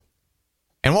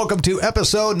And welcome to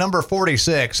episode number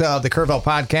 46 of the Kerrville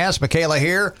Podcast. Michaela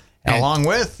here, and along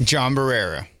with John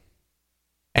Barrera.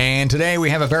 And today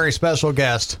we have a very special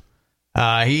guest.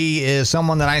 He is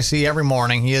someone that I see every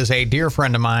morning. He is a dear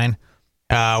friend of mine.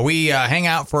 We hang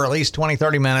out for at least 20,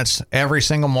 30 minutes every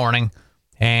single morning,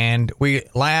 and we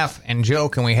laugh and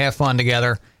joke and we have fun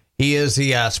together. He is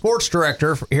the sports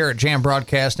director here at Jam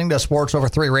Broadcasting, does sports over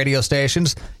 3 radio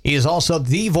stations. He is also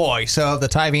the voice of the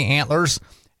Tivy Antlers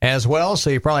as well,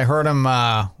 so you probably heard him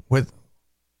with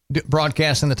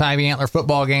broadcasting the Tivy Antler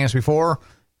football games before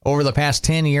over the past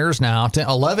 10 years now,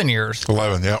 11 years.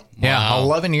 11, yep. Yeah, Wow.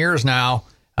 11 years now.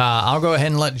 I'll go ahead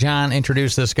and let John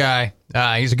introduce this guy.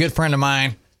 He's a good friend of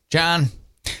mine. John,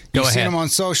 go You've ahead. seen him on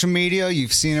social media.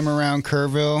 You've seen him around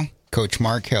Kerrville. Coach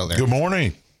Mark Heller. Good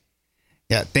morning.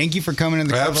 Yeah, thank you for coming to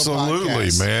the Kerrville Absolutely,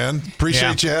 podcast. man.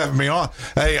 Appreciate you having me on.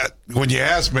 Hey, when you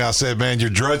asked me, I said, man, you're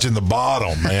drudging the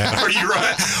bottom, man.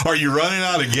 Are you running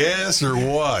out of gas or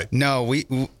what? No, we've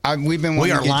been wanting We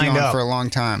to are get you lined on up. for a long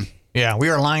time. Yeah, we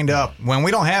are lined up when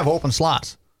we don't have open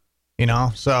slots, you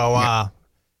know. So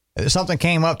something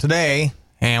came up today,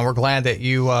 and we're glad that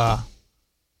you are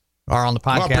on the podcast.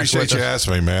 Well, I appreciate with you us.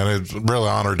 asking me, man. It's really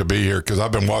honored to be here because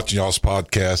I've been watching y'all's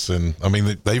podcasts, and I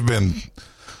mean, they've been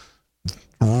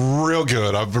real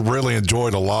good. I've really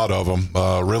enjoyed a lot of them.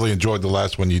 Really enjoyed the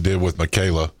last one you did with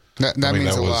Michaela. That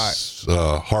means a lot. Was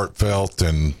heartfelt,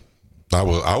 and I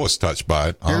was touched by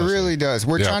it. Honestly. It really does.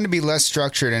 We're trying to be less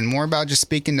structured and more about just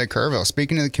speaking to Kerrville,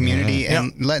 speaking to the community,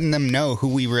 and letting them know who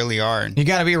we really are. You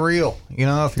got to be real. You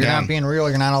know, if you're Yeah. not being real,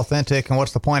 you're not authentic. And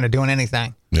what's the point of doing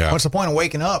anything? Yeah. What's the point of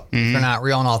waking up if you're not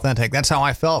real and authentic? That's how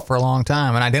I felt for a long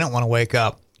time, and I didn't want to wake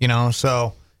up. You know,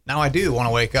 so now I do want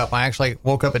to wake up. I actually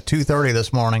woke up at 2:30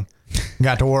 this morning,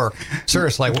 got to work.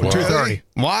 Seriously, 2:30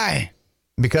 Why?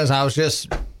 because I was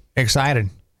just excited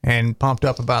and pumped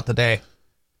up about the day.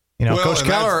 You know, Well, Coach and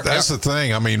Keller. that's the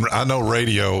thing. I mean, I know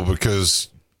radio because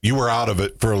you were out of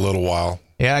it for a little while.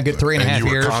 Yeah, a good 3.5 and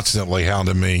you years. were constantly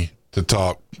hounding me to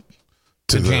talk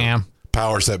to the Jam.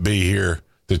 powers that be here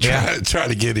to try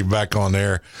to get him back on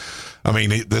there. I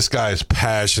mean, this guy is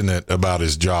passionate about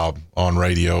his job on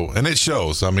radio, and it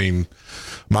shows. I mean,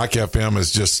 Mike FM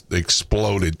has just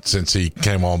exploded since he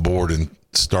came on board and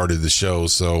started the show.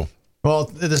 So, Well,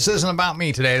 this isn't about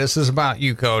me today. This is about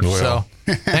you, Coach. Well,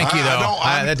 so thank you, though.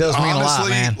 That does mean honestly, a lot,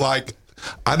 man. Like,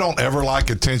 I don't ever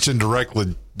like attention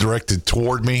directed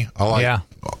toward me. I like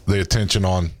the attention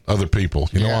on other people.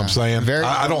 You know what I'm saying?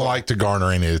 I don't like to garner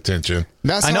any attention.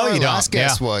 That's I how know our you don't. last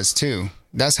guest Yeah. was, too.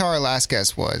 That's how our last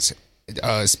guest was.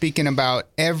 Speaking about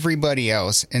everybody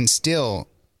else and still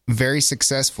very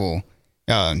successful,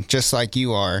 just like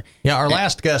you are. Yeah, our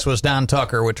last guest was Don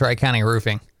Tucker with Tri-County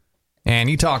Roofing. And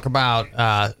you talk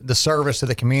about the service to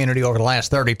the community over the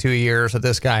last 32 years that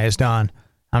this guy has done.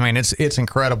 I mean, it's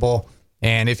incredible.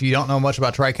 And if you don't know much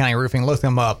about Tri-County Roofing, look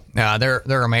them up.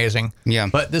 They're amazing. Yeah.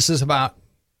 But this is about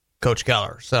Coach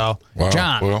Keller. So, Wow,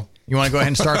 John, well. you want to go ahead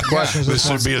and start the questions? This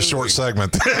should be a short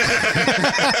segment.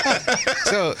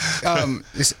 So,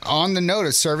 it's on the note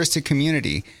of service to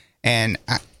community, and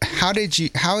how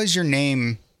is your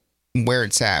name where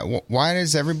it's at? Why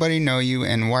does everybody know you,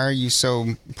 and why are you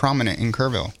so prominent in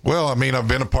Kerrville? Well, I mean, I've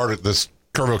been a part of this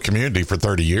Kerrville community for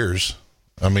 30 years.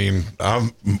 I mean,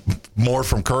 I'm more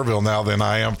from Kerrville now than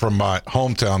I am from my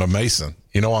hometown of Mason.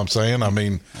 You know what I'm saying? I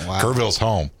mean, Wow. Kerrville's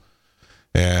home.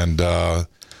 And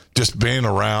just being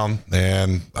around,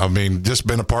 and I mean, just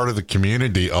been a part of the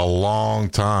community a long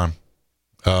time.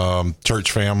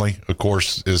 Church family, of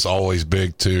course, is always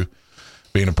big too.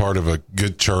 Being a part of a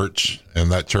good church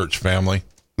and that church family.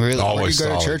 Really? Where do Always you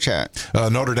go to solid. church at?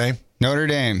 Notre Dame. Notre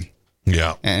Dame.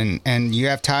 Yeah. And you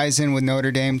have ties in with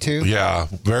Notre Dame too? Yeah,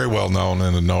 very well known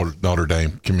in the Notre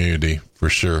Dame community for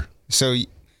sure. So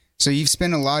you've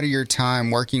spent a lot of your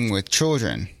time working with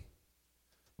children.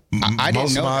 I didn't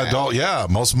Most know of my that.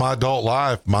 most of my adult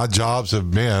life, my jobs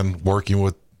have been working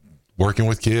with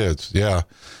kids. Yeah,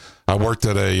 I worked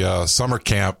at a summer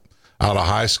camp out of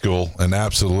high school and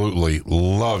absolutely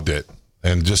loved it,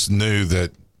 and just knew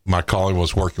that my calling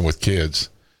was working with kids.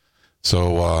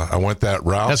 So I went that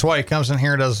route. That's why he comes in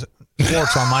here and does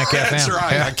sports on Mike FM. That's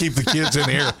right. Yeah. I keep the kids in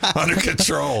here under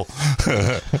control.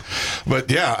 But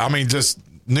yeah, I mean, just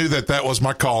knew that was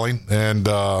my calling. And,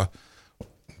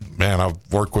 man, I've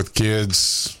worked with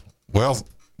kids, well,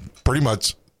 pretty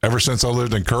much ever since I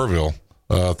lived in Kerrville,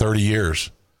 30 years.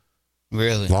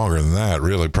 Really? Longer than that,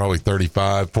 really. Probably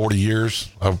 35, 40 years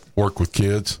I've worked with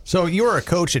kids. So you were a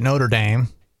coach at Notre Dame.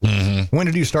 Mm-hmm. When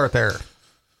did you start there?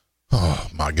 Oh,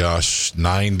 my gosh.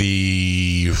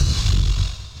 90,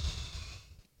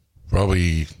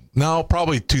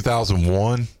 probably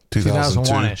 2001,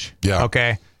 2002. 2001-ish. Yeah.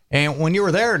 Okay. And when you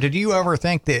were there, did you ever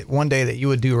think that one day that you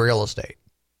would do real estate?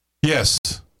 Yes.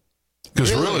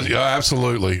 Because Really? yeah,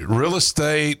 absolutely. Real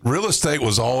estate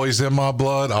was always in my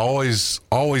blood. I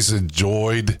always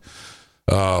enjoyed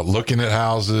looking at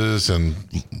houses, and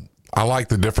I like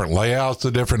the different layouts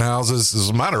of different houses. As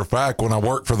a matter of fact, when I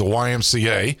worked for the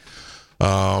YMCA,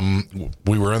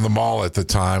 we were in the mall at the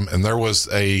time, and there was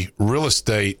a real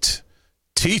estate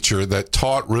teacher that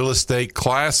taught real estate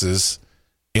classes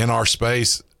in our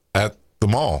space at the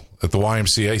mall, at the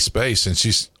YMCA space. And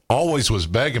she's always was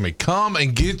begging me, come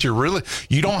and get your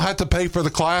you don't have to pay for the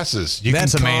classes. You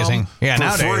That's can come amazing. Yeah, for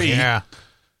nowadays. free. Yeah.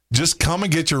 Just come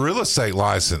and get your real estate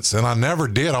license. And I never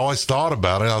did. I always thought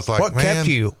about it. I was like, What man,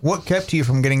 kept you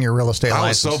from getting your real estate I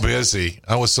was license? so busy.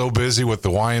 I was so busy with the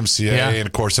YMCA, Yeah. and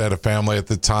of course, I had a family at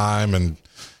the time and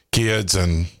kids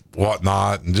and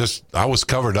whatnot, and just I was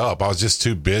covered up. I was just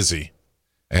too busy,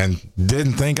 and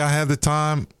didn't think I had the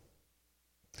time.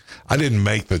 I didn't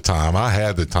make the time. I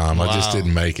had the time. I just Wow.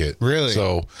 didn't make it. Really?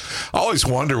 So I always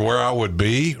wonder where I would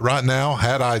be right now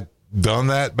had I done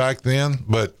that back then.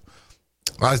 But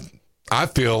I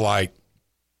feel like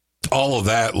all of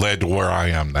that led to where I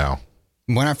am now.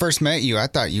 When I first met you, I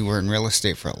thought you were in real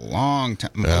estate for a long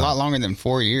time, Yeah. a lot longer than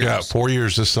 4 years. Yeah, 4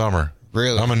 years this summer.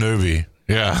 Really? I'm a newbie.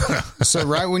 Yeah. So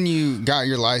right when you got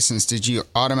your license, did you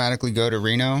automatically go to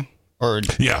Reno? Or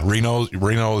Yeah,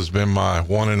 Reno has been my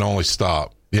one and only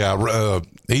stop. Yeah,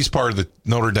 he's part of the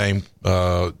Notre Dame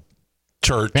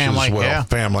church Family, as well. yeah.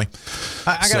 Family.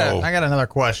 I got another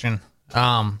question.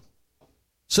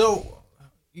 So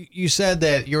you said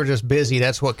that you were just busy.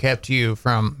 That's what kept you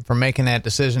from making that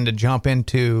decision to jump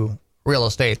into real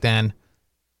estate. Then,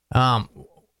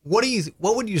 what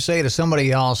would you say to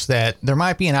somebody else that there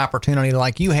might be an opportunity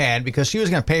like you had, because she was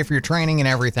going to pay for your training and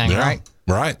everything, Yeah, right?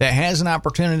 right. That has an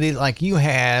opportunity like you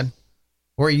had,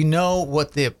 where you know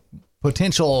what the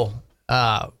potential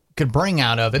could bring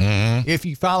out of it if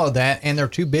you follow that, and they're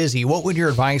too busy. What would your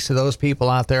advice to those people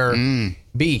out there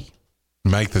be?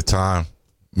 Make the time.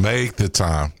 Make the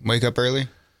time. wake up early?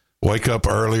 Wake up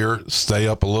earlier. Stay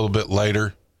up a little bit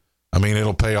later. I mean,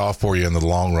 it'll pay off for you in the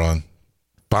long run.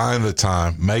 Find the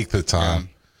time. Make the time.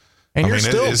 And I you're mean,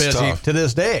 still it's busy tough. to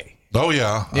this day. Oh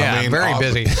yeah. Yeah, I mean, very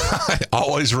busy.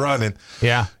 Always running.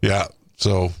 Yeah. Yeah.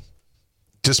 So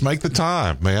just make the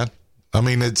time, man. I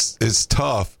mean, it's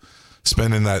tough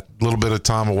spending that little bit of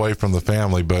time away from the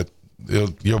family, but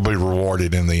you'll be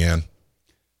rewarded in the end.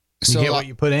 You So get what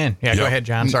you put in. Yeah, go Yeah. ahead,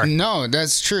 John. Sorry. No,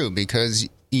 that's true, because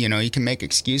you can make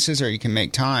excuses or you can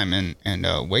make time,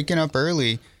 and waking up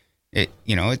early, it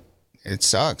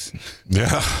sucks.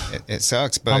 Yeah. It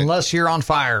sucks, but Unless you're on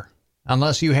fire.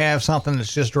 Unless you have something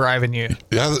that's just driving you.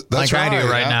 Yeah. That's like right. I do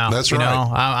right yeah. now. That's you right.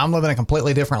 know, I'm living a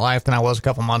completely different life than I was a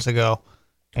couple months ago.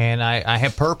 And I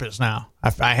have purpose now.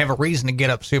 I have a reason to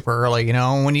get up super early. You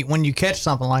know, when you catch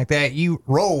something like that, you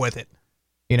roll with it,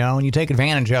 you know, and you take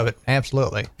advantage of it.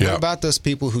 Absolutely. Yeah. what about those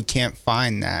people who can't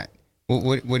find that?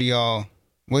 What do y'all?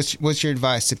 What's your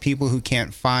advice to people who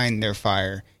can't find their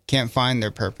fire, can't find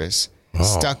their purpose,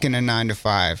 stuck in a 9 to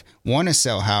 5, want to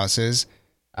sell houses?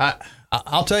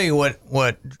 I'll tell you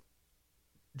what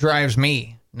drives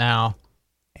me now,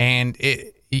 and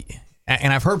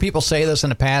and I've heard people say this in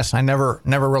the past. I never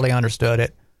really understood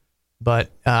it, but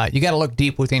you got to look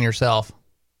deep within yourself.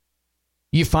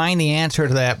 You find the answer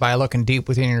to that by looking deep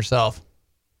within yourself.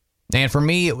 And for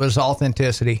me, it was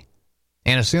authenticity.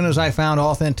 And as soon as I found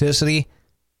authenticity,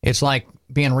 it's like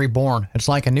being reborn. It's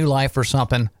like a new life or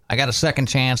something. I got a second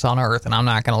chance on earth, and I'm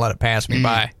not going to let it pass me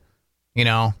by. You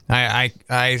know,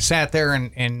 I sat there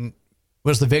and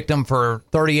was the victim for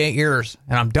 38 years,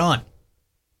 and I'm done.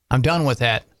 I'm done with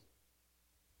that.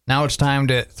 Now it's time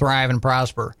to thrive and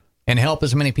prosper and help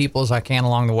as many people as I can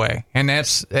along the way. And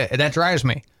that drives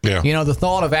me. Yeah. You know, the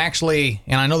thought of actually,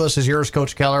 and I know this is yours,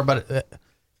 Coach Keller, but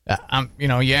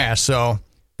so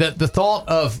the thought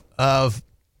of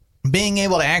being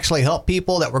able to actually help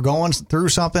people that were going through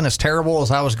something as terrible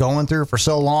as I was going through for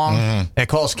so long, that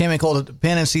caused chemical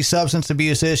dependency, substance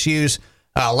abuse issues,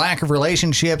 lack of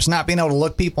relationships, not being able to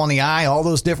look people in the eye, all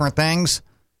those different things.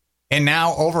 And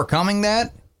now overcoming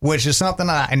that, which is something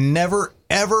that I never,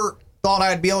 ever thought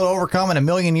I'd be able to overcome in a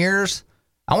million years.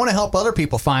 I want to help other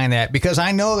people find that, because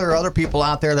I know there are other people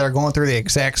out there that are going through the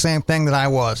exact same thing that I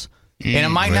was. And it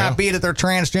might not be that they're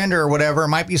transgender or whatever. It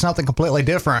might be something completely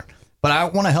different. But I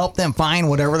want to help them find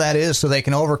whatever that is so they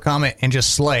can overcome it and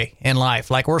just slay in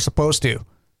life like we're supposed to.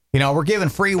 You know, we're given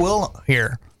free will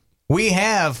here. We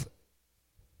have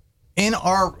in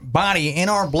our body, in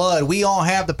our blood, we all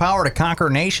have the power to conquer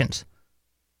nations.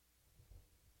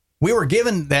 We were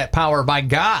given that power by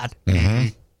God.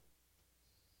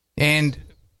 And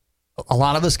a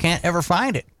lot of us can't ever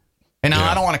find it. And now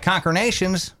Yeah. I don't want to conquer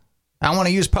nations. I want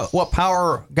to use what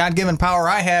power, God-given power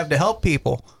I have to help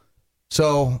people.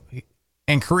 So,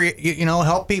 and create,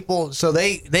 help people so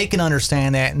they can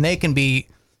understand that and they can be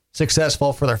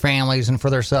successful for their families and for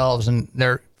themselves and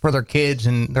for their kids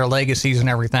and their legacies and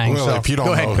everything. Well, so, if you don't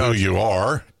go ahead, know Coach. who you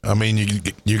are, I mean,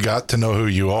 you got to know who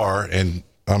you are. And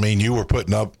I mean, you were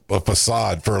putting up a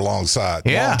facade for a long time.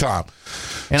 And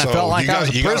I felt like I was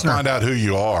a you got to prisoner. find out who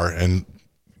you are. And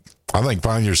I think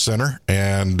find your center.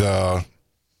 And,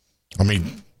 I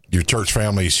mean, your church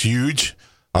family is huge.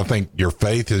 I think your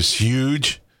faith is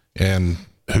huge and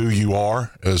who you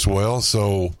are as well.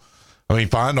 So, I mean,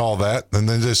 find all that and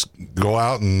then just go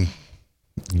out and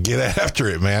get after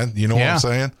it, man. You know what I'm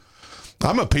saying?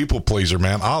 I'm a people pleaser,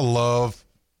 man. I love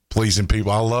pleasing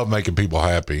people. I love making people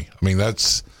happy. I mean,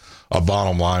 that's a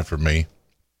bottom line for me.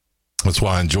 That's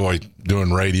why I enjoy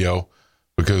doing radio,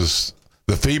 because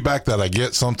the feedback that I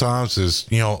get sometimes is,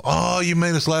 oh, you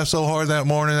made us laugh so hard that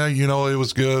morning. It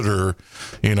was good. Or,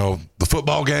 the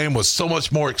football game was so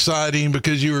much more exciting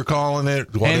because you were calling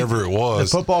it, whatever And it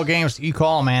was. The football games you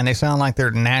call, man, they sound like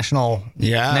they're national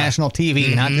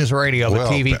TV, not just radio, but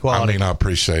TV quality. I mean, I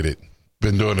appreciate it.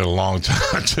 Been doing it a long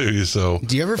time too. So,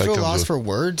 Do you ever that feel comes lost with- for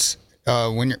words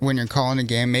when you're calling a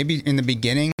game? Maybe in the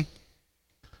beginning.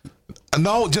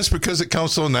 No, just because it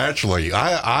comes so naturally.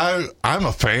 I'm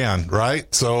a fan,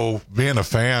 right? So being a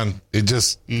fan, it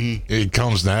just it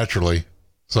comes naturally.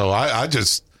 So I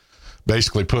just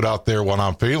basically put out there what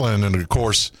I'm feeling, and of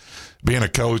course, being a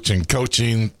coach and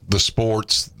coaching the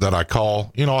sports that I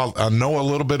call, I know a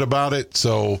little bit about it.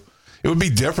 So it would be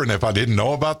different if I didn't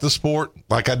know about the sport.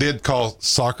 Like I did call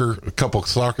a couple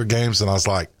soccer games, and I was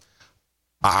like,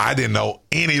 I didn't know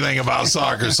anything about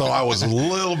soccer, so I was a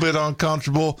little bit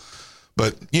uncomfortable.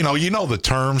 But, you know the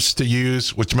terms to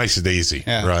use, which makes it easy,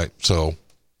 right? So,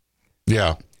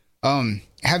 yeah.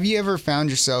 Have you ever found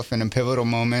yourself in a pivotal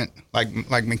moment, like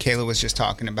Michaela was just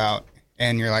talking about,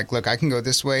 and you're like, look, I can go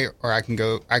this way, or I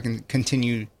can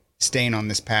continue staying on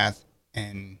this path,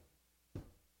 and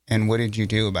what did you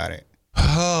do about it?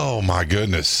 Oh, my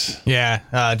goodness.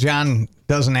 Yeah, John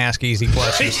doesn't ask easy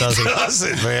questions, does he?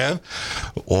 Doesn't, man.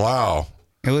 Wow.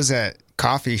 It was a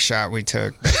coffee shot we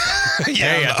took.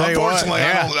 Hey, I tell you what, unfortunately,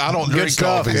 I don't Good drink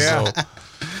stuff, coffee. yeah. So.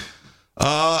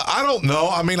 I don't know.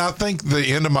 I mean, I think the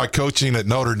end of my coaching at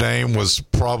Notre Dame was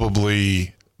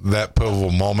probably that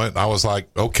pivotal moment. I was like,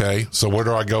 okay, so where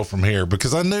do I go from here?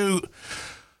 Because I knew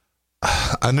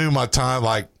my time,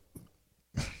 like,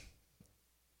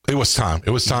 it was time.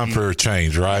 It was time for a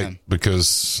change, right? Yeah.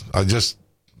 Because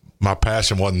my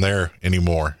passion wasn't there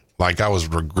anymore. Like, I was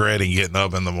regretting getting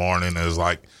up in the morning. It was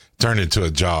like, turned into a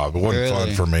job. It wasn't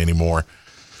fun for me anymore.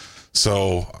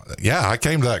 So, yeah, I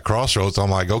came to that crossroads.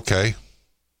 I'm like, okay,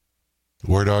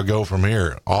 where do I go from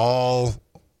here?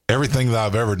 Everything that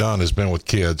I've ever done has been with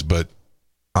kids, but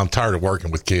I'm tired of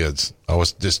working with kids. I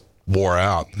was just wore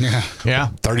out. Yeah.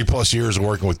 30 plus years of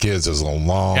working with kids is a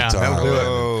long time. that'll do it.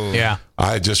 Oh. Yeah.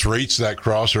 I had just reached that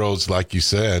crossroads, like you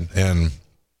said, and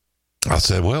I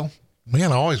said, well,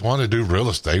 man, I always wanted to do real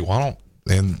estate. I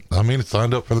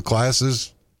signed up for the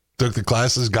classes, took the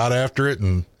classes, got after it,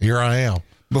 and here I am.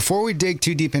 Before we dig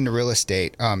too deep into real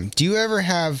estate, do you ever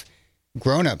have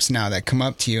grown-ups now that come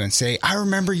up to you and say, I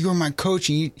remember you were my coach,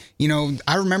 and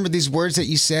I remember these words that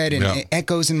you said, and it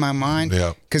echoes in my mind?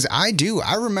 Yeah. Because I do.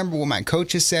 I remember what my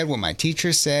coaches said, what my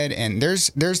teachers said, and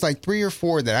there's like 3 or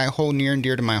 4 that I hold near and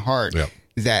dear to my heart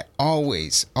that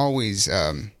always,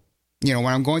 when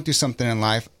I'm going through something in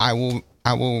life, I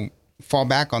will fall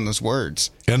back on those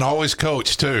words. And always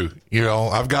coach, too.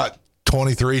 I've got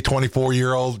 23,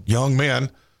 24-year-old young men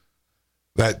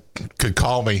that could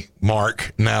call me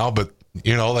Mark now, but,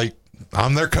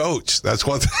 I'm their coach. That's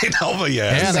what they know me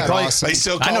as. Yeah, They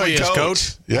still call I know me you as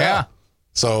coach. Yeah.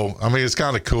 So, I mean, it's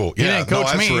kind of cool. You didn't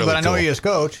coach me, really but I know cool. you as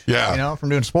coach. Yeah. From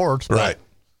doing sports. But, Right.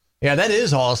 Yeah, that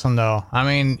is awesome, though. I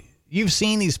mean, you've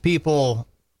seen these people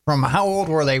from how old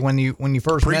were they when you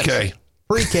first met? Pre-K.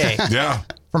 Pre-K. Yeah.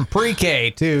 From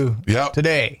pre-K to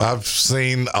today. I've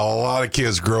seen a lot of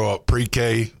kids grow up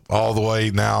pre-K all the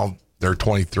way. Now they're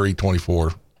 23,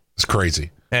 24. It's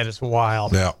crazy. That is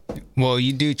wild. Yeah. Well,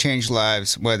 you do change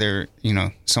lives, whether,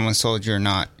 someone told you or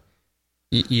not.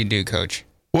 You do, Coach.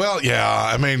 Well, yeah.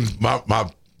 I mean,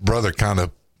 my brother kind of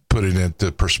put it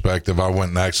into perspective. I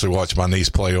went and actually watched my niece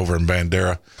play over in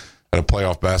Bandera at a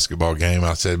playoff basketball game.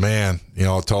 I said, man,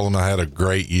 I told him I had a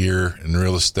great year in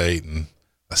real estate. And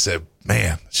I said,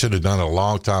 man, should have done it a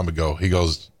long time ago. He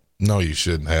goes, no, you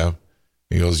shouldn't have.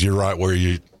 He goes, you're right where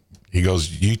you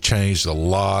changed a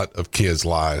lot of kids'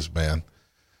 lives, man.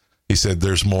 He said,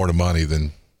 there's more to money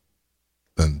than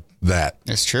that,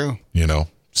 It's true. you know.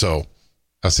 So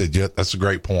I said, yeah, that's a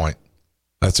great point.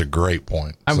 That's a great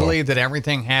point. I So, believe that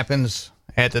everything happens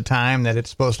at the time that it's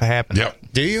supposed to happen. Yep.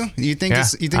 Do you? You think Yeah,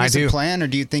 it's I a do. plan, or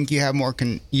do you think you have more?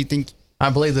 You think? I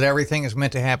believe that everything is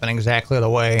meant to happen exactly the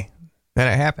way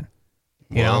that it happened.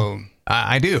 You Whoa. know,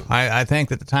 I do. I think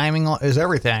that the timing is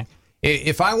everything.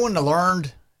 If I wouldn't have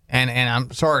learned, and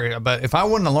I'm sorry, but if I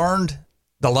wouldn't have learned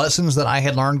the lessons that I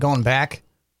had learned going back,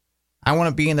 I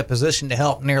wouldn't be in the position to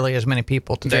help nearly as many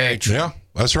people today. Very true. Yeah,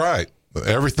 that's right.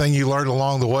 Everything you learned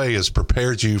along the way has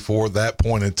prepared you for that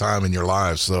point in time in your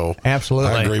life. So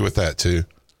Absolutely. I agree with that too.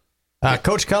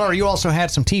 Coach Keller, you also had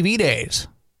some TV days.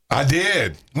 I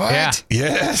did. What? Yeah.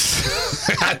 Yes.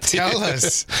 I did. Tell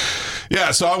us.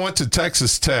 Yeah, so I went to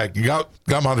Texas Tech, got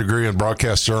my degree in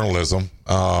broadcast journalism,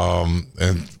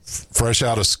 and fresh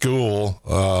out of school,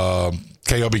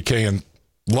 KLBK in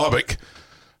Lubbock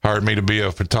hired me to be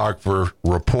a photographer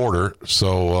reporter.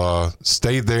 So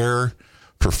stayed there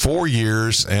for 4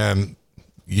 years, and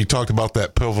you talked about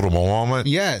that pivotal moment.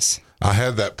 Yes. I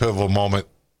had that pivotal moment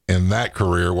in that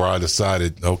career where I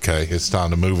decided, okay, it's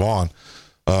time to move on.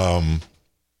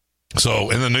 So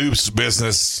in the news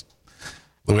business,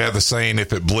 we have the saying,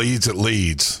 if it bleeds, it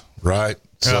leads, right?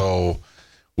 Yeah. So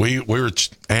we were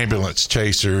ambulance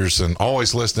chasers and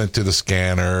always listening to the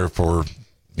scanner for,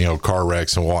 you know, car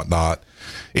wrecks and whatnot.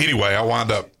 Anyway, I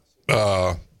wound up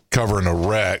covering a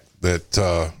wreck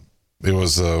that it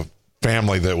was a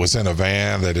family that was in a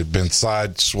van that had been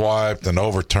sideswiped and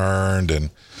overturned. And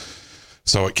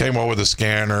so it came over the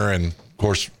scanner and, of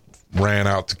course, ran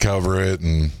out to cover it.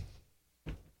 And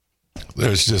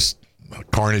there's just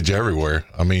carnage everywhere.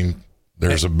 I mean,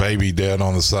 there's a baby dead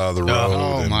on the side of the road.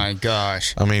 Oh and, my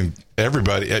gosh. I mean,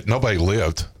 nobody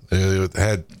lived. It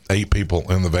had 8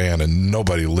 people in the van and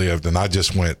nobody lived. And I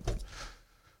just went,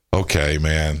 okay,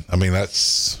 man. I mean,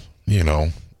 that's, you know,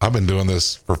 I've been doing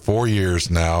this for 4 years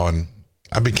now, and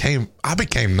I became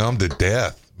numb to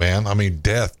death, man. I mean,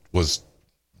 death was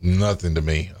nothing to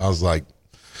me. I was like,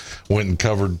 went and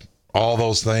covered all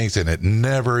those things, and it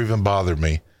never even bothered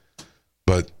me.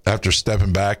 But after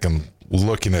stepping back and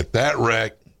looking at that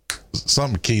wreck,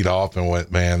 something keyed off and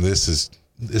went, man,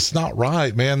 it's not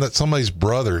right, man. That's somebody's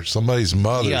brother, somebody's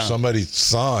mother, Yeah. somebody's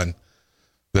son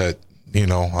that, you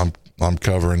know, I'm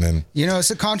covering. And You know, it's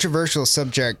a controversial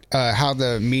subject, how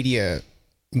the media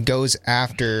goes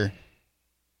after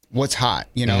what's hot,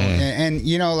 you know, and,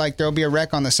 you know, like there'll be a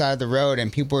wreck on the side of the road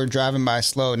and people are driving by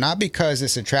slow, not because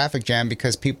it's a traffic jam,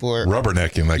 because people are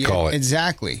rubbernecking, they call it.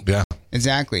 Exactly. Yeah.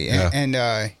 Exactly. Yeah.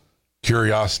 And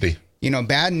Curiosity. you know,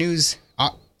 bad news,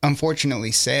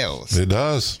 unfortunately, sells. It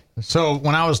does. So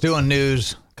when I was doing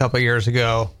news a couple of years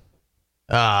ago,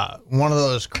 one of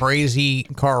those crazy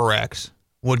car wrecks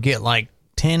would get like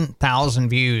 10,000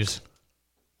 views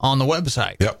on the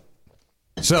website. Yep.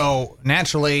 So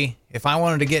naturally, if I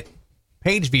wanted to get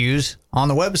page views on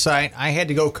the website, I had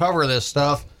to go cover this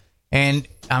stuff. And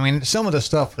I mean, some of the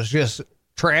stuff was just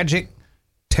tragic,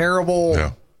 terrible.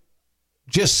 Yeah.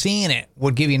 Just seeing it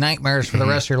would give you nightmares for the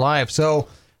rest of your life. So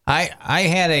I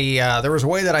had there was a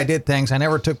way that I did things. I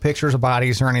never took pictures of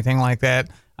bodies or anything like that.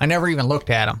 I never even looked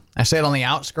at them. I stayed on the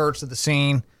outskirts of the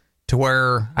scene to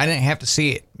where I didn't have to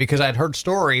see it, because I'd heard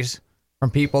stories from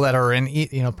people that are in,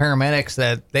 you know, paramedics,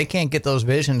 that they can't get those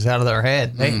visions out of their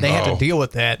head. They have to deal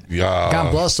with that. Yeah.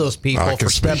 God bless those people I can for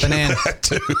stepping speak in to that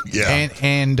too. Yeah.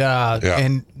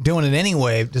 and doing it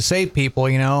anyway to save people,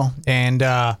 you know. And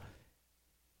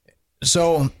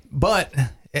so, but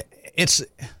it's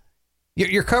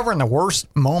you're covering the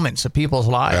worst moments of people's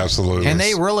lives. Absolutely. And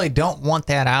they really don't want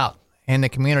that out in the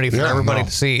community for Yeah, everybody no.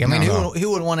 to see. I mean, No.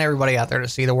 who would want everybody out there to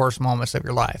see the worst moments of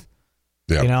your life?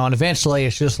 Yeah. You know, and eventually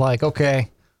it's just like, okay,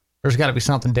 there's got to be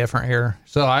something different here.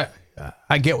 So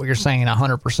I get what you're saying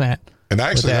 100%. And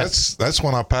actually, that. that's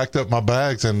when I packed up my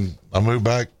bags and I moved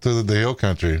back to the Hill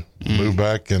Country. Moved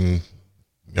back and,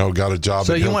 you know, got a job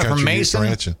So at you Hill went Country from Youth Mason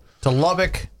Ranch. to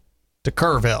Lubbock to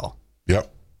Kerrville.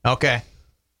 Yep. Okay.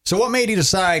 So what made you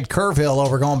decide Kerrville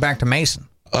over going back to Mason?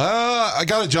 I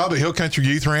got a job at Hill Country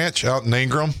Youth Ranch out in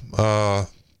Ingram,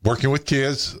 working with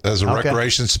kids as a Okay.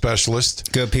 recreation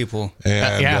specialist. Good people.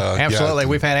 And Absolutely. yeah.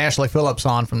 We've had Ashley Phillips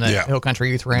on from the Yeah. Hill Country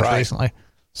Youth Ranch Right. recently.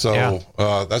 So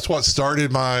Yeah. that's what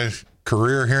started my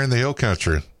career here in the Hill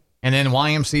Country. And then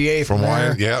YMCA from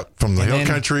there. From the And Hill then-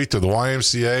 Country to the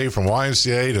YMCA, from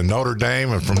YMCA to Notre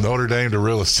Dame, and from Notre Dame to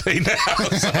real estate now.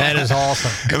 That is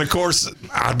awesome. And of course,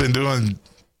 I've been doing,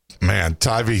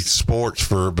 Tivy Sports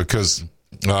because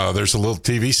there's a little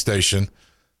TV station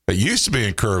It used to be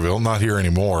in Kerrville, not here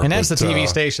anymore. And that's but, the TV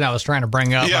station I was trying to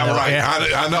bring up. Yeah, right.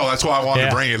 Yeah. I know. That's why I wanted Yeah.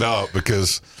 to bring it up,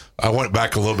 because I went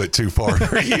back a little bit too far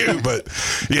for you. But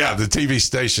yeah, the TV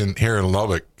station here in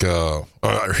Lubbock,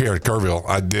 here in Kerrville,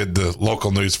 I did the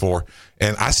local news for,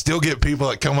 and I still get people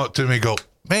that come up to me and go,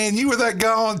 "Man, you were that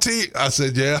guy on TV?" I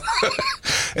said, "Yeah."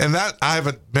 And that I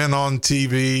haven't been on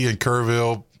TV in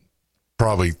Kerrville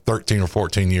probably 13 or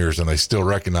 14 years, and they still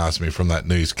recognize me from that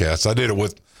newscast. I did it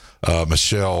with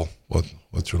Michelle.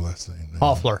 What's her last name?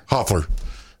 Hoffler.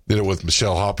 Did it with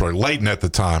Michelle Hoffler. Leighton at the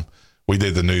time. We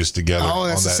did the news together. Oh,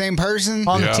 that's the same person?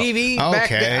 On Yeah. the TV back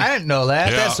Okay. then? I didn't know that.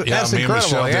 That's me incredible. and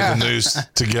Michelle Yeah. did the news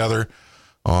together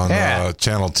on Yeah.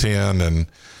 Channel 10. And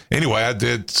anyway,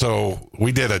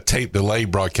 we did a tape delay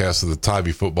broadcast of the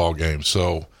Tybee football game.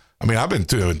 So, I mean, I've been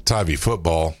doing Tybee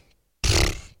football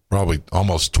probably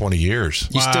almost 20 years.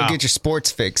 You still Wow. get your sports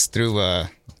fix through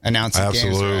announcing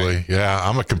Absolutely. games, right? Yeah,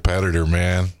 I'm a competitor,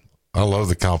 man. I love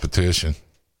the competition.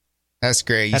 That's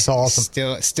great. You That's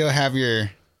awesome. Still have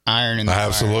your iron in the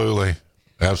fire.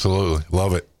 Absolutely.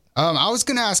 Love it. I was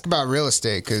going to ask about real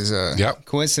estate because Yep.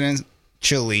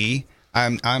 coincidentally,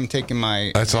 I'm taking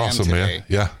my That's exam awesome, today. man.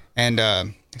 Yeah.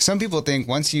 And some people think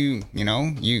once you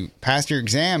pass your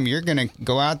exam, you're going to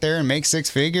go out there and make six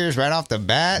figures right off the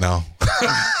bat. No.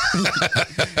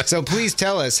 So please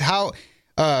tell us how,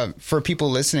 for people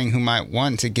listening who might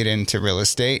want to get into real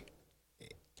estate,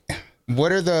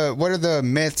 what are the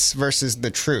myths versus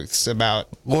the truths about?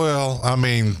 Well, I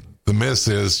mean, the myth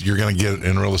is you're going to get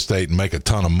in real estate and make a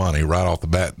ton of money right off the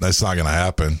bat. That's not going to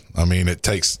happen. I mean, it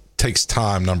takes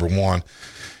time, number one.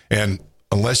 And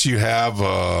unless you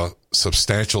have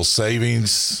substantial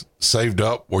savings saved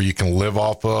up where you can live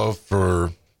off of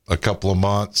for a couple of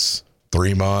months,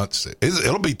 3 months,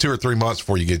 it'll be 2 or 3 months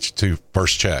before you get your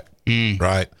first check,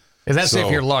 right? And that's So-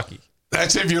 if you're lucky.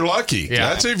 That's if you're lucky. Yeah.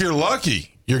 That's if you're lucky.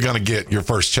 You're going to get your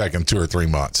first check in 2 or 3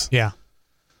 months. Yeah.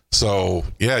 So,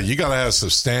 yeah, you got to have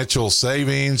substantial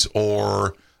savings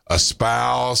or a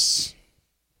spouse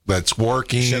that's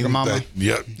working. Sugar mama.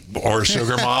 Or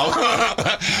sugar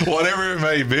mama, whatever it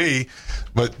may be.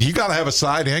 But you got to have a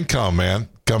side income, man,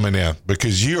 coming in,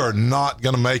 because you are not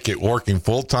going to make it working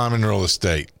full-time in real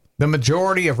estate. The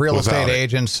majority of real Without estate it.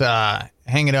 agents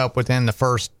hang it up within the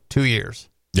first 2 years.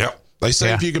 Yep. They say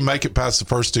Yeah. if you can make it past the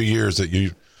first 2 years that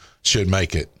you should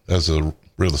make it as a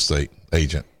real estate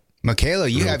agent. Michaela,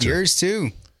 you have Realtor. yours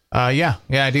too. Yeah,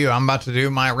 I do. I'm about to do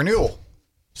my renewal.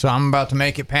 So I'm about to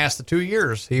make it past the 2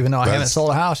 years, even though I haven't That's- sold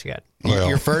a house yet. Well,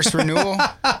 Your first renewal?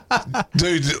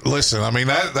 dude, listen, I mean,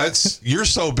 that's, you're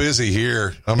so busy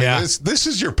here. I mean, Yeah. this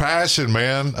is your passion,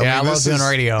 man. Yeah, I mean, love this doing is-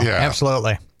 radio. Yeah.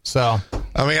 Absolutely. So,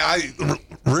 I mean, really,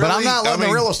 but I'm not letting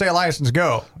the real estate license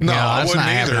go. No, You know, I that's wouldn't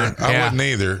not either. happening. I Yeah. wouldn't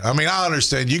either. I mean, I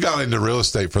understand you got into real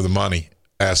estate for the money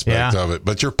aspect Yeah. of it,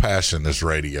 but your passion is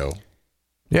radio.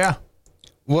 Yeah.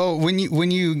 Well, when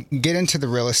you get into the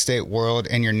real estate world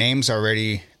and your name's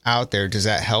already out there, does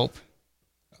that help?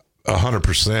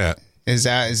 100%. Is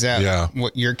that Yeah.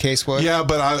 what your case was? Yeah,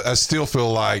 but I still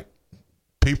feel like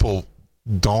people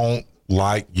don't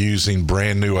like using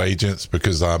brand new agents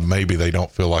because maybe they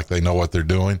don't feel like they know what they're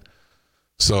doing.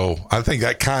 So I think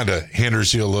that kind of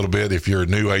hinders you a little bit if you're a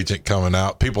new agent coming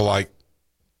out. People like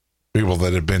people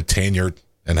that have been tenured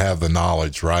and have the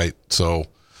knowledge, right? So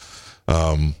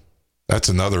that's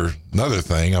another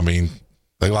thing. I mean,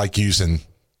 they like using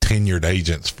tenured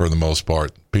agents for the most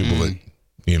part, people that,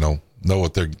 know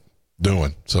what they're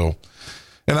doing. So,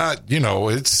 and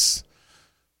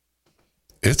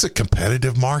it's a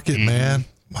competitive market, man.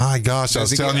 My gosh, I was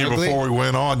Does it telling get you ugly? before we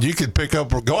went on, you could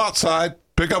go outside,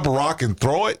 pick up a rock and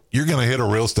throw it. You're going to hit a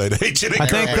real estate agent. I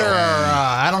think there are,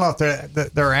 I don't know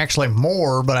if there are actually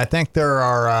more, but I think there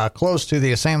are close to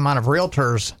the same amount of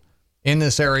realtors in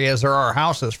this area as there are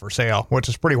houses for sale, which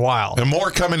is pretty wild. And more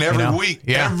coming every week.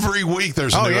 Yeah. Every week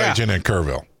there's a new agent in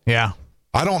Kerrville. Yeah.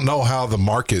 I don't know how the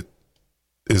market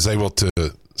is able to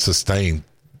sustain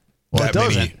Well, that it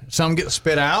doesn't. many. Some get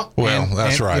spit out. Well,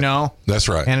 that's right. That's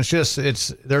right. And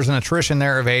there's an attrition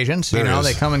there of agents. There is.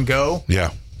 They come and go.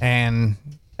 Yeah. And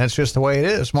that's just the way it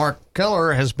is. Mark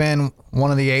Keller has been one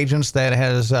of the agents that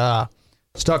has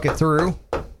stuck it through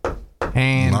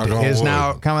and Knock on is wood.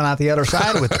 now coming out the other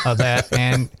side of that.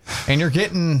 And you're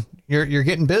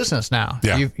getting business now.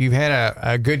 Yeah. You've had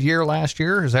a good year last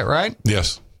year. Is that right?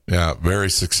 Yes. Yeah. Very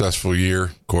successful year.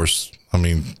 Of course, I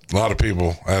mean, a lot of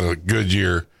people had a good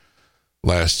year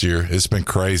last year. It's been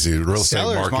crazy. The real estate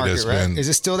Seller's market has right? been. Is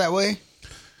it still that way?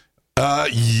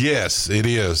 Yes, it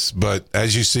is. But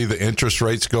as you see the interest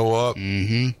rates go up,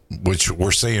 which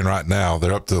we're seeing right now,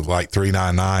 they're up to like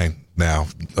 3.99 now,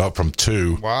 up from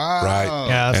 2. Wow. Right. Yeah,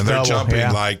 that's and they're double, jumping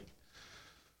yeah. like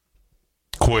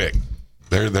quick.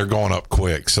 They're going up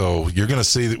quick. So you're going to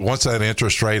see that once that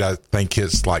interest rate, I think,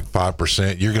 hits like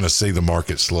 5%, you're going to see the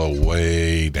market slow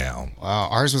way down. Wow,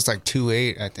 ours was like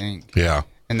 2.8, I think. Yeah.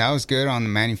 And that was good on the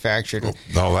manufactured.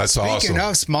 No, that's awesome. Speaking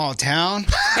of small town,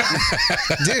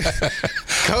 dude,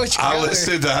 Coach I Keller,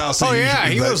 listed the house. Oh yeah,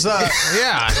 he was.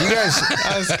 Yeah, you guys.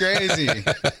 that was crazy.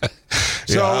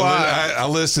 So I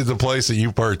listed the place that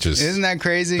you purchased. Isn't that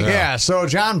crazy? yeah, so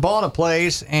John bought a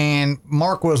place, and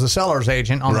Mark was the seller's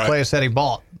agent on the Right. place that he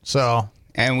bought. So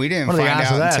And we didn't What are the find odds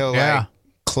out of that? until Yeah. like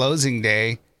closing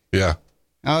day. Yeah.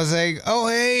 I was like, oh,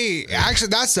 hey, actually,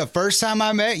 that's the first time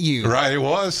I met you. Right, it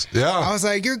was. Yeah. I was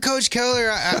like, you're Coach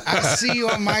Keller. I see you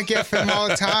on Mike FM all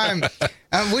the time.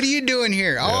 What are you doing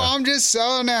here? Oh, I'm just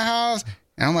selling a house.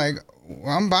 And I'm like,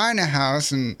 well, I'm buying a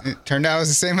house. And it turned out it was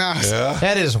the same house. Yeah.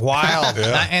 that is wild,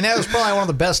 and that was probably one of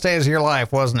the best days of your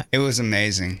life, wasn't it? It was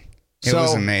amazing. It So-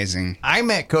 was amazing. I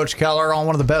met Coach Keller on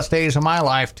one of the best days of my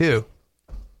life too.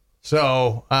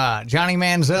 So Johnny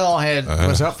Manziel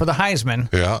was up for the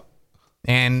Heisman, Yeah.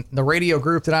 and the radio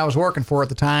group that I was working for at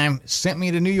the time sent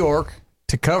me to New York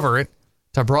to cover it,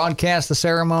 to broadcast the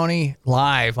ceremony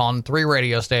live on 3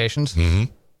 radio stations. Mm-hmm.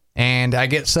 And I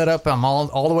get set up. I'm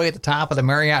all the way at the top of the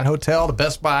Marriott Hotel. The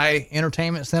Best Buy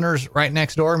Entertainment Center's right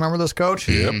next door. Remember this, Coach?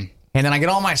 Yep. And then I get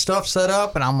all my stuff set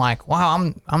up, and I'm like, wow,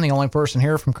 I'm the only person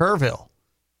here from Kerrville.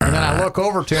 And then I look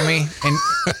over to me,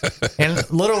 and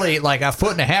literally like a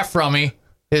foot and a half from me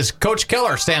is Coach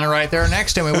Keller standing right there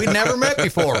next to me. We'd never met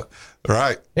before.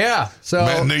 Right. Yeah. So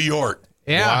Met in New York.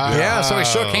 yeah, yeah. So we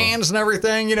shook hands and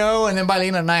everything, and then by the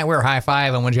end of the night we were high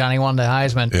fiving when Johnny won the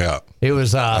Heisman. Yeah. It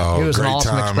was an great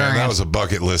awesome time, experience. man. That was a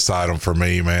bucket list item for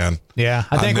me, man. Yeah,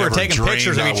 I think we were never taking dreamed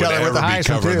pictures of I each would other with the ever be Heisman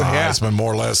covering too. the Yeah, Heisman,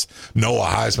 more or less know a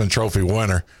Heisman Trophy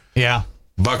winner. yeah.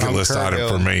 Bucket From list item Kerrville.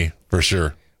 for me, for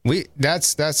sure.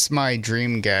 That's my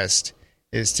dream guest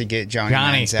is to get Johnny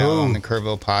Johnny, Manziel ooh. on the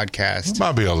Kerrville podcast.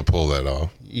 Might be able to pull that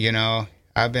off.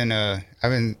 I've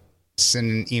been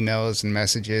sending emails and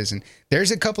messages, and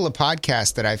there's a couple of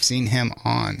podcasts that I've seen him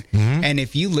on. And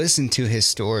if you listen to his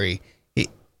story,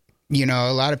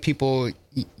 a lot of people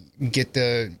get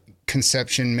the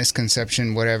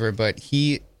misconception, whatever, but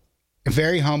he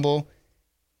very humble,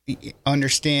 he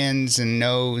understands and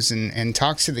knows and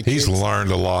talks to the He's kids.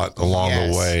 learned a lot along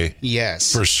the way,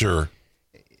 Yes. for sure.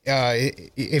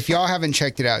 If y'all haven't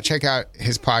checked it out, check out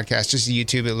his podcast. Just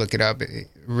YouTube it, look it up. It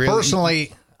really,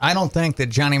 Personally, I don't think that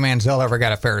Johnny Manziel ever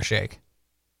got a fair shake.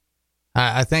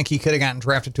 I think he could have gotten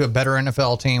drafted to a better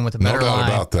NFL team with a No better doubt line.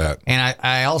 about that. And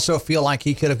I also feel like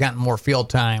he could have gotten more field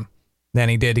time than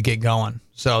he did to get going.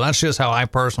 So that's just how I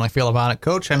personally feel about it.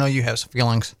 Coach, I know you have some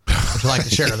feelings. Would you like to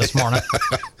share this morning?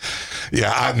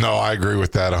 Yeah, I agree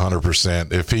with that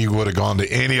 100%. If he would have gone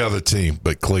to any other team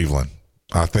but Cleveland,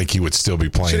 I think he would still be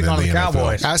playing in Should've the gone to the NFL.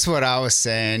 Cowboys. That's what I was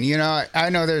saying. I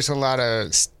know there's a lot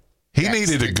of. He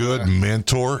needed a good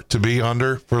mentor to be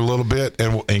under for a little bit.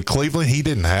 And in Cleveland, he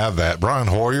didn't have that. Brian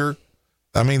Hoyer,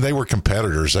 I mean, they were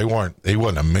competitors. He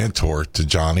wasn't a mentor to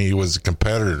Johnny. He was a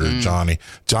competitor to Johnny.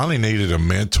 Johnny needed a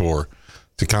mentor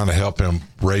to kind of help him,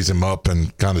 raise him up,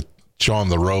 and kind of show him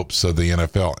the ropes of the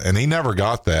NFL. And he never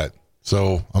got that.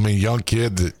 So, I mean, young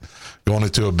kid that going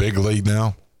into a big league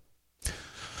now.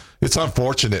 It's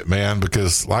unfortunate, man,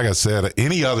 because like I said,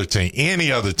 any other team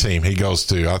he goes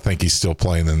to, I think he's still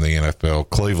playing in the NFL.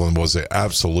 Cleveland was the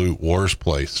absolute worst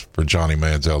place for Johnny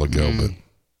Manziel to go. But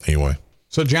anyway.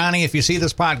 So, Johnny, if you see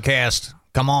this podcast,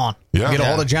 come on. Yeah. Get a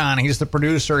hold Yeah. of Johnny. He's the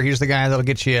producer. He's the guy that'll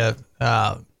get you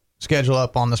schedule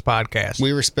up on this podcast.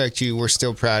 We respect you. We're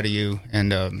still proud of you.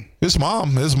 And His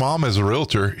mom is a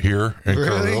realtor here in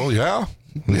Really? Kerrville. Yeah.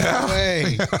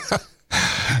 Yeah.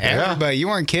 hey, everybody, you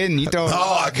weren't kidding. You throw.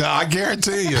 Oh, I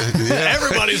guarantee you. Yeah.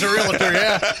 Everybody's a realtor,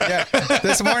 yeah. Yeah.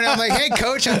 This morning I'm like, hey,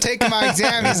 coach, I'm taking my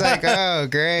exam. He's like, oh,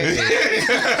 great.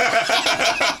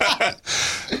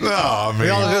 No, I mean, We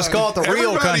all just call it the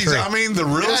real everybody's- country. I mean, the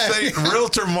real estate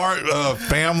realtor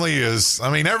family is.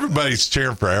 I mean, everybody's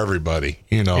cheering for everybody.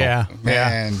 Yeah. Yeah.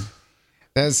 Man,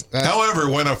 that's However,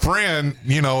 when a friend,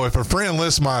 if a friend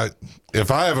lists if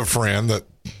I have a friend that,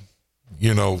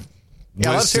 Yeah,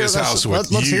 lists his house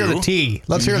with let's you, hear the tea.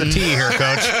 Let's hear the tea here,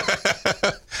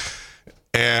 Coach.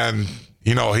 and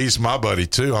he's my buddy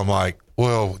too. I'm like,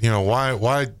 well,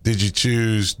 why did you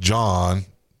choose John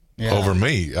over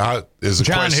me? Is a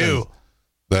John question who?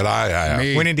 that I have.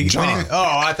 Me. We need to. John.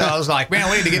 I thought I was like, man,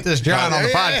 we need to get this John on the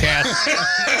podcast.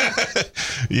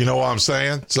 You know what I'm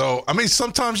saying? So, I mean,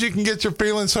 sometimes you can get your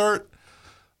feelings hurt,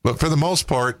 but for the most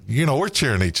part, we're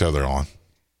cheering each other on.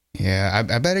 yeah.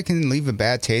 I bet it can leave a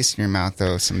bad taste in your mouth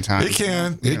though. Sometimes It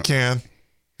can. It can.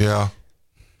 Yeah.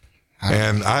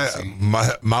 And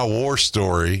my war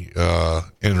story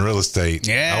in real estate.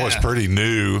 Yeah. I was pretty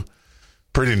new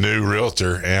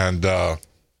realtor, and I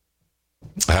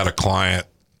had a client,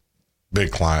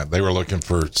 big client. They were looking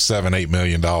for $7-8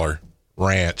 million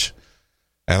ranch,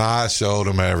 and I showed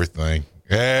them everything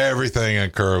in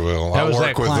Kerrville. That was I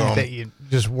that worked with client them. that you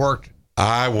just worked.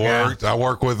 I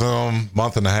worked with them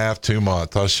month and a half, 2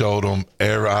 months. I showed them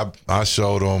I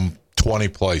showed them 20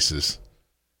 places,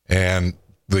 and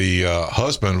the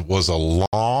husband was a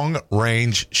long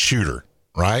range shooter,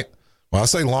 right? When I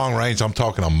say long range, I'm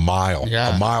talking a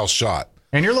mile shot.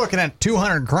 And you're looking at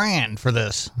 $200,000 for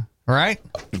this, right?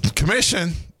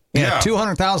 Commission. Yeah.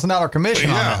 $200,000 commission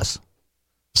Yeah. on this.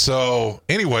 So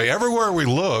anyway, everywhere we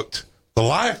looked, the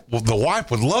wife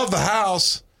would love the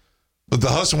house, but the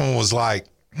husband was like,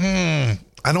 I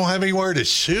don't have anywhere to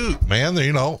shoot, man.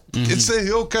 You know, It's the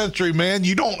hill country, man.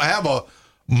 You don't have a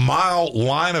mile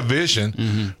line of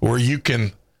vision where you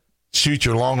can shoot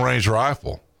your long range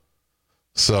rifle.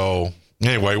 So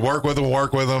anyway, work with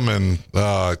them, and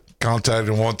contacted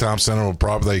them one time, sent them a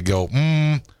property. They go,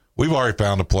 we've already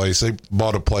found a place. They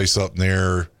bought a place up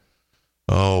near,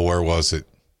 where was it?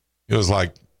 It was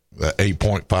like an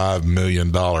 $8.5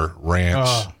 million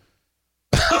ranch.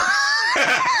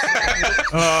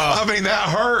 I mean, that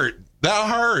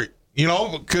hurt, you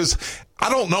know, because I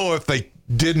don't know if they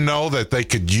didn't know that they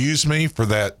could use me for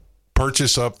that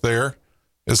purchase up there.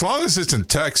 As long as it's in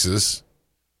Texas,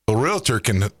 the realtor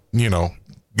can, you know,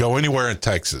 go anywhere in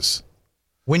Texas.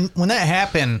 When that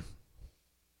happened,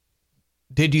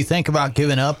 did you think about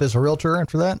giving up as a realtor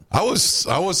after that? I was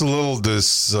a little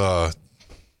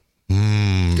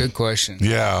Good question.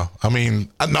 yeah. I mean,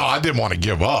 no, I didn't want to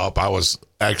give up. I was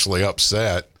actually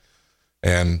upset,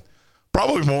 and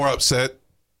probably more upset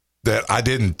that I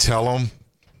didn't tell them.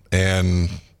 And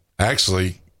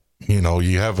actually, you know,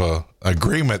 you have a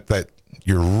agreement that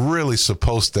you're really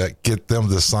supposed to get them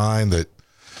to sign that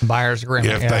Buyer's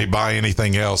agreement. if they buy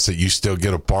anything else that you still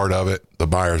get a part of it, the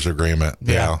buyer's agreement.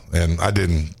 Yeah. And I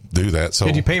didn't do that. So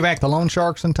Did you pay back the loan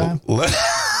sharks in time?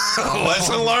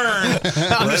 lesson learned.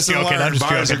 I'm just joking. I'm just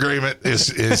Buyer's joking. agreement is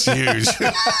huge.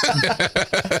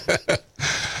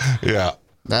 Yeah.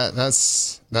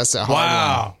 That's a hard one.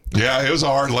 Wow. Yeah, it was a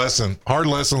hard lesson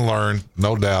learned,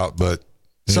 no doubt. But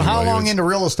So how anyway, long into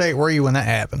real estate were you when that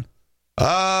happened? it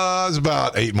was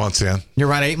about 8 months in. You're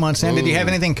right, 8 months in. Did you have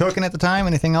anything cooking at the time?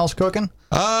 Anything else cooking?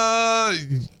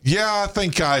 Yeah, I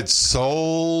think I'd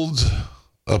sold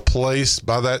a place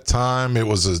by that time. It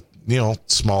was a, you know,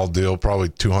 small deal, probably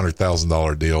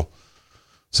 $200,000 deal.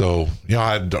 So, you know,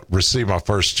 I'd received my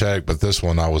first check, but this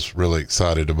one I was really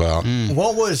excited about.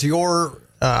 What was your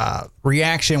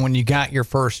reaction when you got your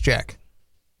first check?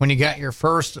 When you got your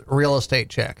first real estate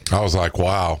check? I was like,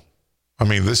 wow. I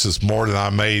mean, this is more than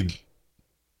I made,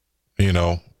 you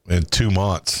know, in 2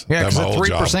 months. Yeah, at because my a old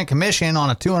 3% job. commission on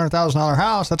a $200,000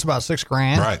 house, that's about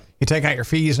 $6,000. Right. You take out your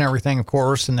fees and everything, of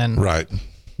course, and then. Right.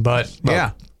 But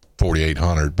yeah,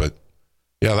 4,800. But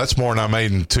yeah, that's more than I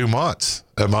made in 2 months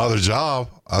at my other job.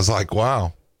 I was like,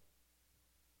 wow.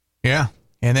 yeah,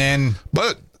 and then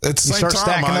But at the You same start time,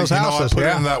 stacking those I houses, put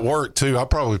yeah. in that work too. I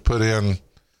probably put in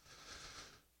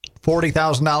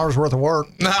 $40,000 worth of work.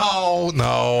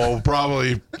 no,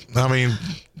 probably. I mean,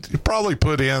 you probably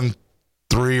put in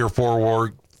 3 or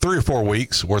 4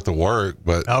 weeks worth of work.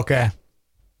 But Okay.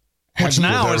 Which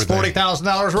now is everything.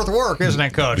 $40,000 worth of work, isn't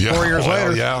it, Coach? yeah, 4 years well,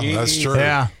 later. yeah, that's true.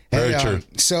 Yeah. Very Hey, true.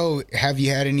 So, have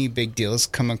you had any big deals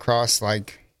come across?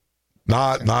 Like,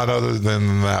 Not other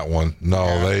than that one. No,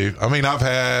 I've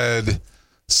had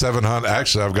 700.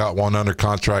 Actually, I've got one under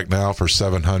contract now for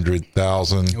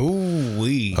 700,000.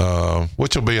 ooh,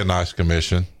 Which will be a nice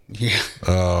commission. yeah,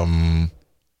 I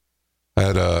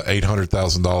had a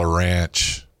 $800,000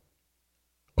 ranch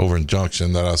over in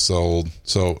Junction that I sold.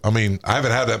 So, I mean, I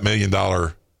haven't had that $1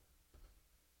 million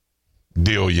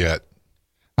deal yet.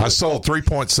 I sold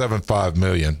 $3.75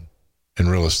 million in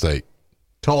real estate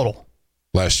Total.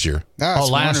 last year. that's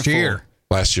last wonderful. year.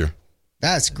 Last year.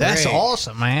 That's great. That's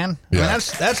awesome, man. I mean, Yeah.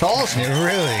 that's awesome.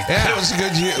 Really? Yeah, it was a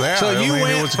good year. Yeah, So it you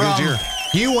was a good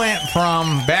year. went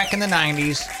from back in the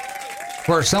 90s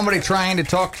where somebody trying to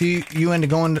talk to you into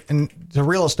going to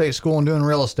real estate school and doing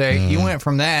real estate. Mm-hmm. You went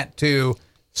from that to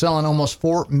selling almost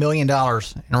 $4 million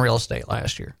in real estate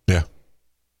last year. Yeah.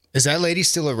 Is that lady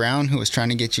still around who was trying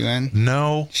to get you in?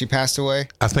 No, She passed away.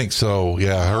 I think so.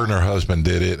 Yeah, her and her husband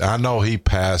did it. I know he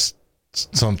passed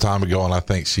some time ago, and I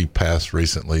think she passed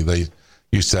recently. They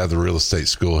used to have the real estate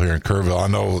school here in Kerrville. I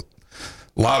know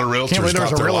a lot of Can't realtors believe got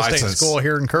there's a their real estate license. school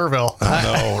here in Kerrville. I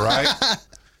know, right?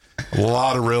 A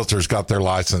lot of realtors got their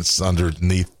license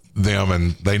underneath them,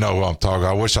 and they know who I'm talking.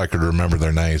 I wish I could remember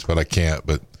their names, but I can't.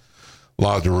 But a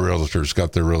lot of the realtors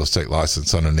got their real estate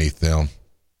license underneath them.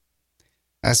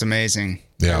 That's amazing.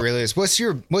 Yeah. It really is. What's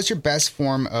your best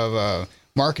form of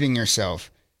marketing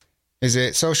yourself? Is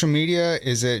it social media?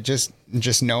 Is it just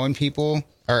knowing people?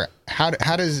 Or how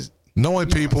does knowing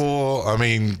people? I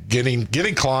mean,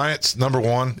 getting clients. Number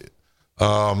one,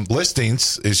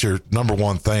 listings is your number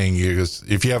one thing.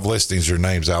 If you have listings, your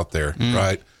name's out there,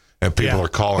 right? And people are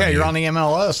calling you. Yeah, you're on the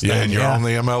MLS. Yeah, then. and you're on the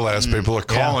MLS. People are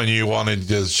calling you, wanting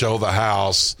to show the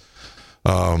house.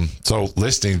 So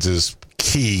listings is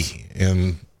key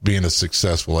in being a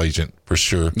successful agent for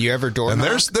sure. you ever door And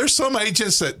knock? there's some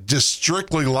agents that just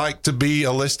strictly like to be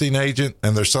a listing agent,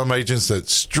 and there's some agents that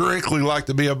strictly like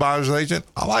to be a buyer's agent.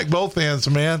 I like both ends,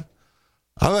 man.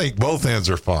 I think both ends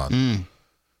are fun.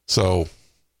 So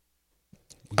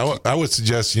I would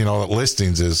suggest, that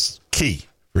listings is key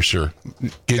for sure.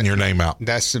 Getting your name out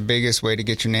That's the biggest way to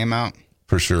get your name out.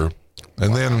 for sure.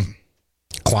 And then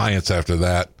clients after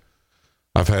that.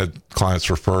 I've had clients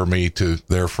refer me to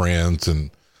their friends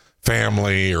and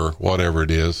family or whatever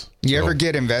it is. You So, ever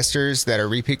get investors that are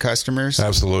repeat customers?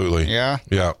 absolutely. Yeah,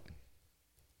 Yeah.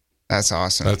 that's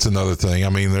awesome. That's another thing. I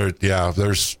mean,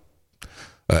 there's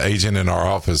an agent in our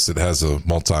office that has a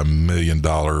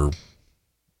multi-million-dollar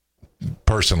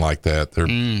person like that.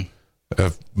 They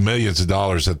have millions of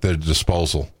dollars at their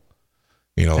disposal.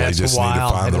 That's they just need to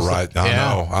wild. find It the is right. like- I yeah.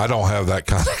 know. I don't have that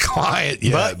kind of client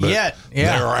yet. But yet,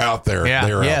 yeah. They're out there. Yeah,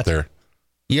 They're yet. out there.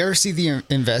 You ever see the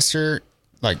investor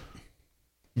like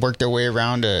work their way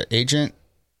around a agent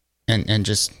and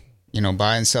just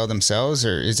buy and sell themselves,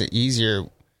 or is it easier?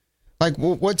 Like,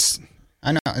 what's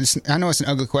I know it's an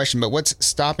ugly question, but what's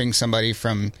stopping somebody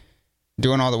from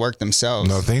doing all the work themselves?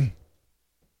 Nothing.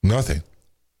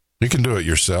 You can do it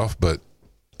yourself, but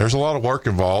there's a lot of work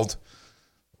involved,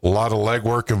 a lot of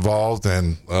legwork involved,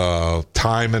 and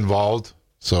time involved.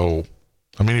 So,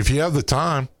 I mean, if you have the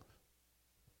time,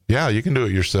 yeah, you can do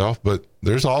it yourself. But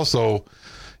there's also,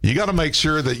 you got to make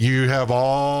sure that you have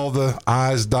all the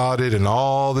I's dotted and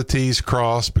all the T's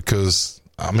crossed, because,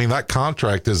 I mean, that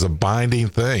contract is a binding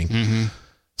thing.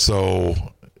 So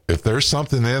if there's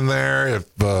something in there,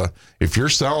 if you're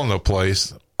selling a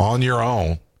place on your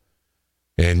own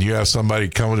and you have somebody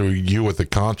coming to you with a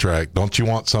contract, don't you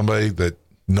want somebody that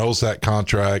knows that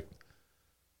contract,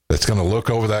 that's going to look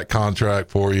over that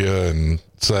contract for you and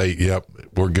say, yep,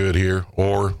 we're good here?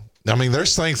 Or, I mean,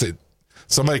 there's things that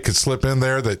somebody could slip in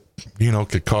there that,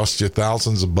 could cost you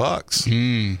thousands of bucks.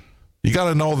 You got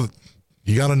to know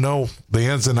the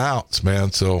ins and outs,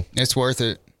 man. So It's worth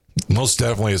it. most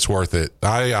definitely it's worth it.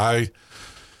 I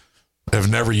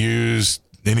have never used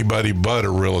anybody but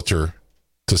a realtor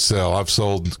to sell. I've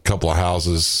sold a couple of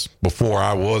houses before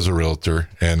I was a realtor,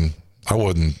 and I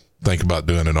wouldn't think about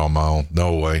doing it on my own.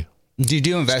 No way. Do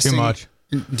you invest too much.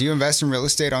 Do you invest in real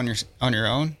estate on your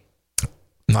own?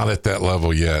 Not at that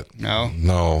level yet.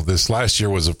 No. This last year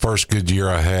was the first good year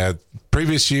I had.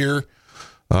 Previous year,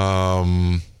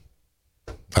 I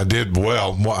did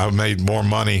well. I made more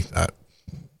money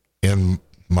in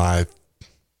that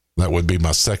would be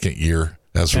my second year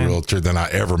as a realtor than I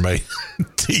ever made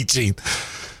teaching.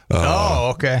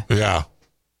 Okay. Yeah.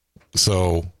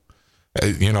 So,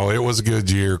 it was a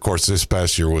good year. Of course, this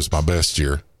past year was my best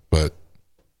year, but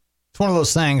It's one of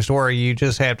those things where you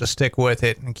just have to stick with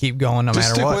it and keep going no just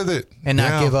matter stick what. with it. And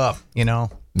not Yeah. give up,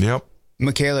 Yep.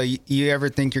 Michaela, you ever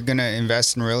think you're going to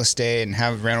invest in real estate and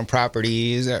have rental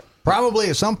properties? Probably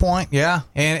at some point, yeah.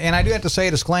 And I do have to say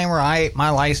a disclaimer, my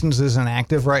license isn't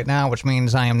active right now, which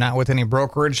means I am not with any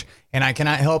brokerage, and I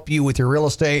cannot help you with your real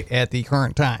estate at the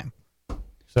current time.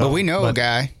 So, But we know a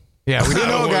guy. Yeah, we do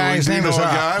know a guy. His We name know is a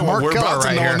guy. Well, Mark we're Keller about to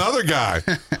right know here. another guy.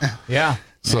 Yeah.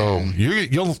 So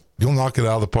you'll knock it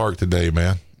out of the park today,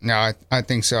 man. No, I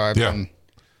think so.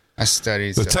 I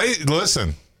studied. So.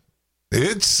 Listen,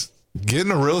 it's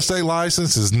getting a real estate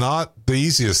license is not the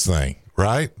easiest thing,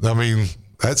 right? I mean,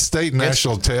 that state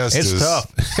national test it's is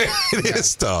tough. It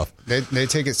is tough. They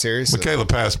take it seriously. Michaela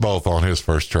passed both on his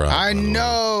first try. I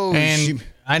know. And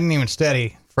I didn't even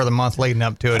study for the month leading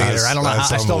up to it either. I don't know.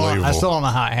 That's I still don't know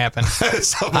how it happened.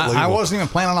 It's unbelievable. I wasn't even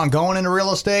planning on going into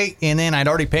real estate, and then I'd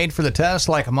already paid for the test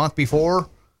like a month before,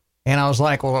 and I was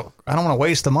like, well, I don't want to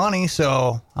waste the money,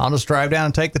 so I'll just drive down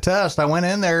and take the test. I went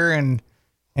in there and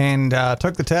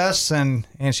took the tests, and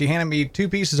she handed me 2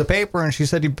 pieces of paper, and she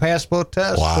said, you passed both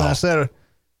tests. Wow. And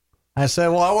I said,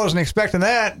 well, I wasn't expecting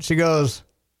that. She goes,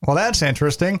 well, that's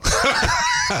interesting.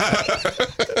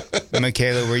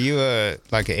 Michaela, were you an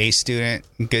A student,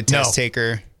 good test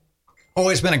taker?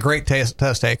 Always been a great test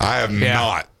taker. I have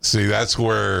not. See, that's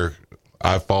where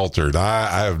I faltered.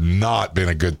 I have not been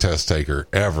a good test taker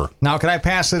ever. Now, could I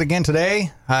pass it again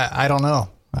today? I don't know.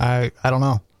 I don't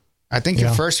know. I think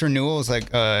your first renewal is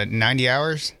like 90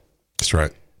 hours. That's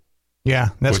right. Yeah,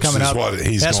 that's Which coming is up. what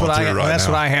he's that's going what through I. right That's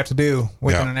now. what I have to do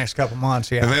within Yeah. the next couple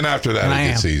months. Yeah, And then after that, And I it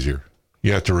gets am. easier.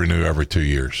 You have to renew every 2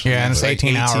 years. yeah, and it's Like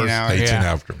 18 hours. 18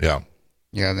 Yeah. after. Yeah.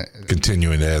 Yeah,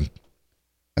 Continuing ed.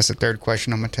 that's the third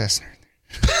question on my test.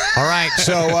 All right,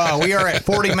 so we are at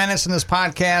 40 minutes in this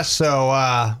podcast. So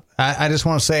I just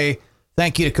want to say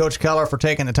thank you to Coach Keller for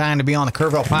taking the time to be on the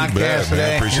Kerrville podcast bet, today.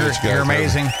 man. Appreciate you guys You're having me.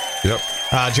 amazing.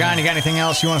 Yep. John, you got anything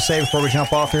else you want to say before we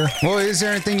jump off here? Well, is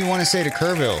there anything you want to say to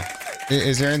Kerrville?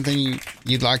 Is there anything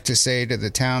you'd like to say to the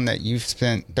town that you've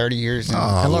spent 30 years in?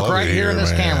 I And look love right it here in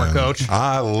this man. camera, Coach.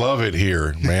 I love it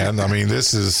here, man. I mean,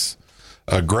 this is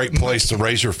a great place to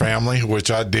raise your family,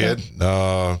 which I did.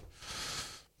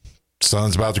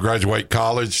 Son's about to graduate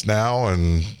college now,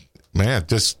 and man,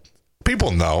 just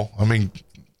people know. I mean,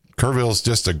 Kerrville's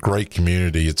just a great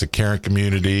community. It's a caring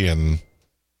community, and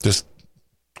just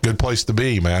good place to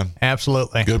be, man.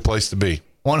 Absolutely. Good place to be.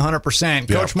 100%.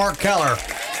 Yeah. Coach Mark Keller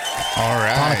All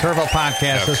right. on the Kerrville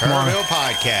podcast The this morning. Kerrville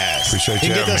podcast. Appreciate You you can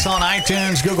get having this me. on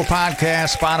iTunes, Google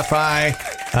Podcasts, Spotify,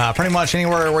 pretty much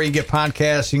anywhere where you get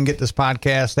podcasts. You can get this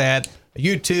podcast at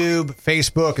YouTube,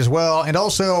 Facebook as well, and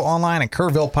also online at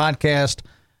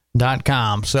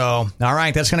KerrvillePodcast.com. So, all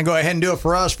right, that's going to go ahead and do it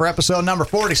for us for episode number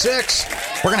 46.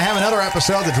 We're going to have another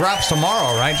episode that drops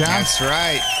tomorrow, right, John? That's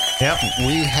right. Yep.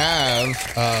 We have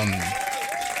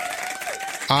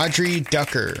Audrey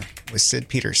Ducker with Sid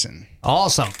Peterson.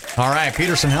 Awesome. All right,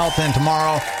 Peterson Health in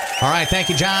tomorrow. All right, thank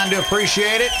you, John. Do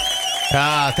appreciate it.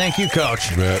 Thank you, Coach.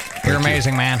 Bet. You're Thank you.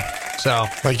 amazing, man. So,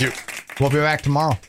 Thank you. we'll be back tomorrow.